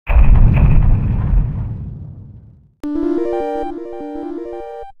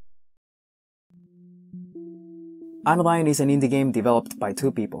Anodyne is an indie game developed by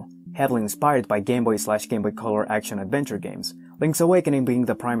two people, heavily inspired by Game Boy/Game Boy Color action-adventure games, Link's Awakening being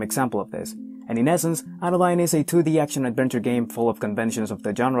the prime example of this. And in essence, Anodyne is a 2D action-adventure game full of conventions of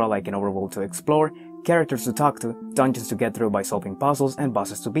the genre like an overworld to explore, characters to talk to, dungeons to get through by solving puzzles, and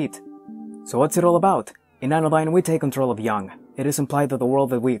bosses to beat. So what's it all about? In Anodyne, we take control of Young. It is implied that the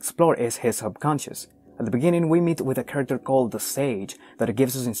world that we explore is his subconscious. At the beginning, we meet with a character called the Sage that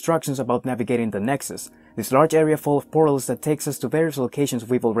gives us instructions about navigating the Nexus, this large area full of portals that takes us to various locations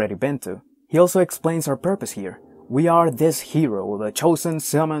we've already been to. He also explains our purpose here. We are this hero, the chosen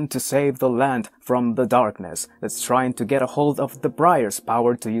summoned to save the land from the darkness that's trying to get a hold of the Briar's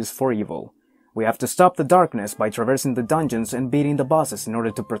power to use for evil. We have to stop the darkness by traversing the dungeons and beating the bosses in order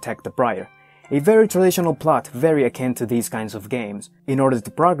to protect the Briar. A very traditional plot, very akin to these kinds of games. In order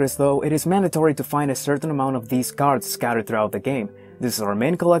to progress though, it is mandatory to find a certain amount of these cards scattered throughout the game. This is our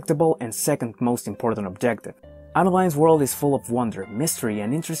main collectible and second most important objective. Anodyne's world is full of wonder, mystery,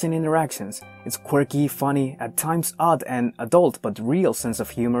 and interesting interactions. Its quirky, funny, at times odd and adult but real sense of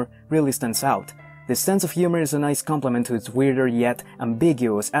humor really stands out. This sense of humor is a nice complement to its weirder yet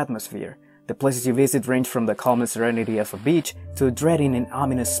ambiguous atmosphere. The places you visit range from the calm and serenity of a beach to a dreading and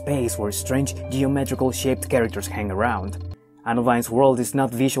ominous space where strange geometrical shaped characters hang around. Anodyne's world is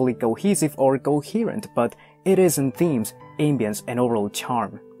not visually cohesive or coherent, but it is in themes, ambience, and overall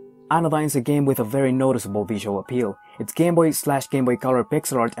charm. Anodyne is a game with a very noticeable visual appeal. It's Game Boy/Game Boy Color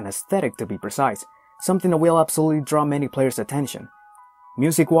pixel art and aesthetic to be precise, something that will absolutely draw many players' attention.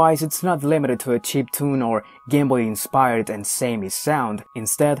 Music-wise, it's not limited to a cheap tune or Game Boy-inspired and samey sound.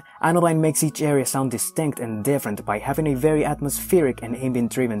 Instead, Anodyne makes each area sound distinct and different by having a very atmospheric and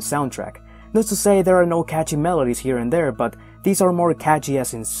ambient-driven soundtrack. Not to say there are no catchy melodies here and there, but these are more catchy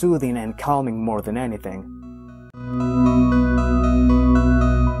as in soothing and calming more than anything.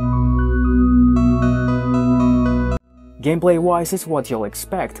 Gameplay-wise is what you'll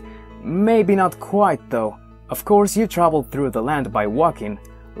expect. Maybe not quite though. Of course, you travel through the land by walking.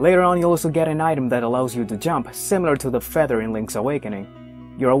 Later on, you'll also get an item that allows you to jump, similar to the feather in Link's Awakening.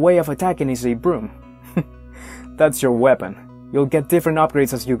 Your way of attacking is a broom. That's your weapon. You'll get different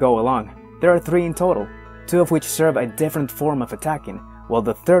upgrades as you go along. There are 3 in total, 2 of which serve a different form of attacking, while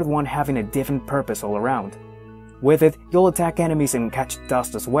the third one having a different purpose all around. With it, you'll attack enemies and catch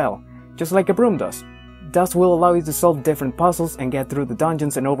dust as well, just like a broom does. Dust will allow you to solve different puzzles and get through the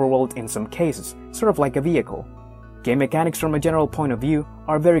dungeons and overworld in some cases, sort of like a vehicle. Game mechanics from a general point of view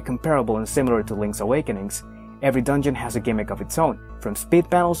are very comparable and similar to Link's Awakenings. Every dungeon has a gimmick of its own, from speed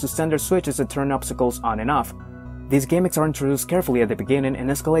panels to standard switches that turn obstacles on and off. These gimmicks are introduced carefully at the beginning and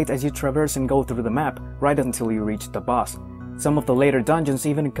escalate as you traverse and go through the map, right until you reach the boss. Some of the later dungeons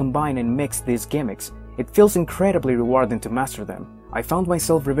even combine and mix these gimmicks. It feels incredibly rewarding to master them. I found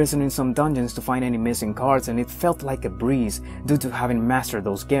myself revisiting some dungeons to find any missing cards and it felt like a breeze due to having mastered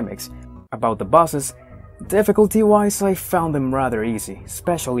those gimmicks. About the bosses, difficulty-wise I found them rather easy,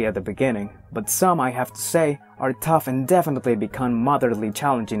 especially at the beginning, but some, I have to say, are tough and definitely become moderately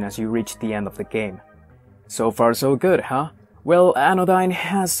challenging as you reach the end of the game. So far so good, huh? Well, Anodyne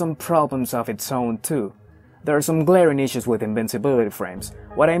has some problems of its own too. There are some glaring issues with invincibility frames.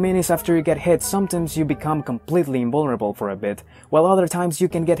 What I mean is after you get hit, sometimes you become completely invulnerable for a bit, while other times you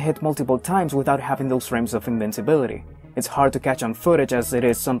can get hit multiple times without having those frames of invincibility. It's hard to catch on footage as it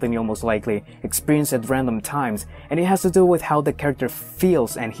is something you'll most likely experience at random times, and it has to do with how the character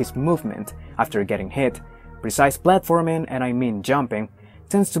feels and his movement after getting hit. Precise platforming, and I mean jumping,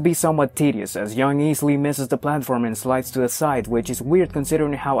 tends to be somewhat tedious as Young easily misses the platform and slides to the side, which is weird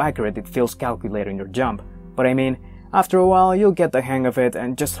considering how accurate it feels calculating your jump. But I mean, after a while you'll get the hang of it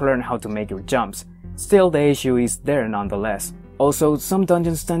and just learn how to make your jumps. Still, the issue is there nonetheless. Also, some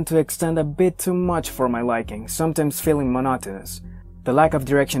dungeons tend to extend a bit too much for my liking, sometimes feeling monotonous. The lack of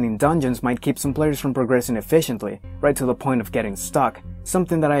direction in dungeons might keep some players from progressing efficiently, right to the point of getting stuck,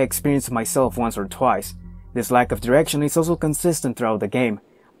 something that I experienced myself once or twice. This lack of direction is also consistent throughout the game.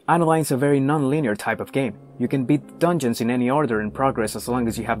 Anodyne is a very non-linear type of game. You can beat dungeons in any order and progress as long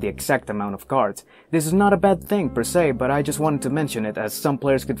as you have the exact amount of cards. This is not a bad thing per se, but I just wanted to mention it as some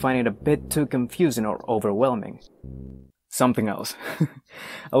players could find it a bit too confusing or overwhelming. Something else.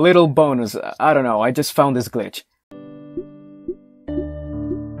 A little bonus, I don't know, I just found this glitch.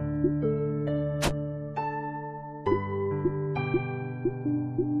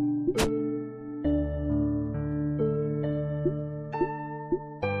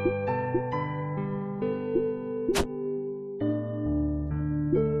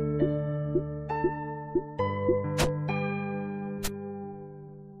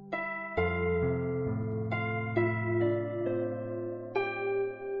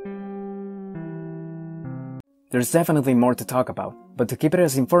 There's definitely more to talk about, but to keep it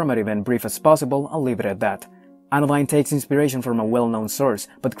as informative and brief as possible, I'll leave it at that. Anodyne takes inspiration from a well-known source,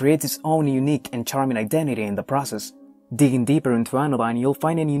 but creates its own unique and charming identity in the process. Digging deeper into Anodyne, you'll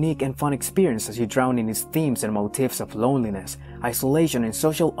find a unique and fun experience as you drown in its themes and motifs of loneliness, isolation and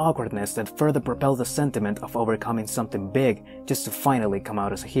social awkwardness that further propel the sentiment of overcoming something big just to finally come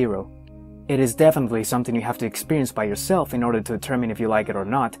out as a hero. It is definitely something you have to experience by yourself in order to determine if you like it or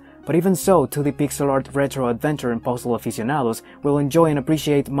not, but even so, 2D pixel art, retro adventure and postal aficionados will enjoy and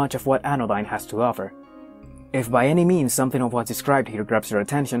appreciate much of what Anodyne has to offer. If by any means something of what's described here grabs your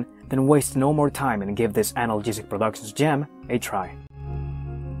attention, then waste no more time and give this Analgesic Productions gem a try.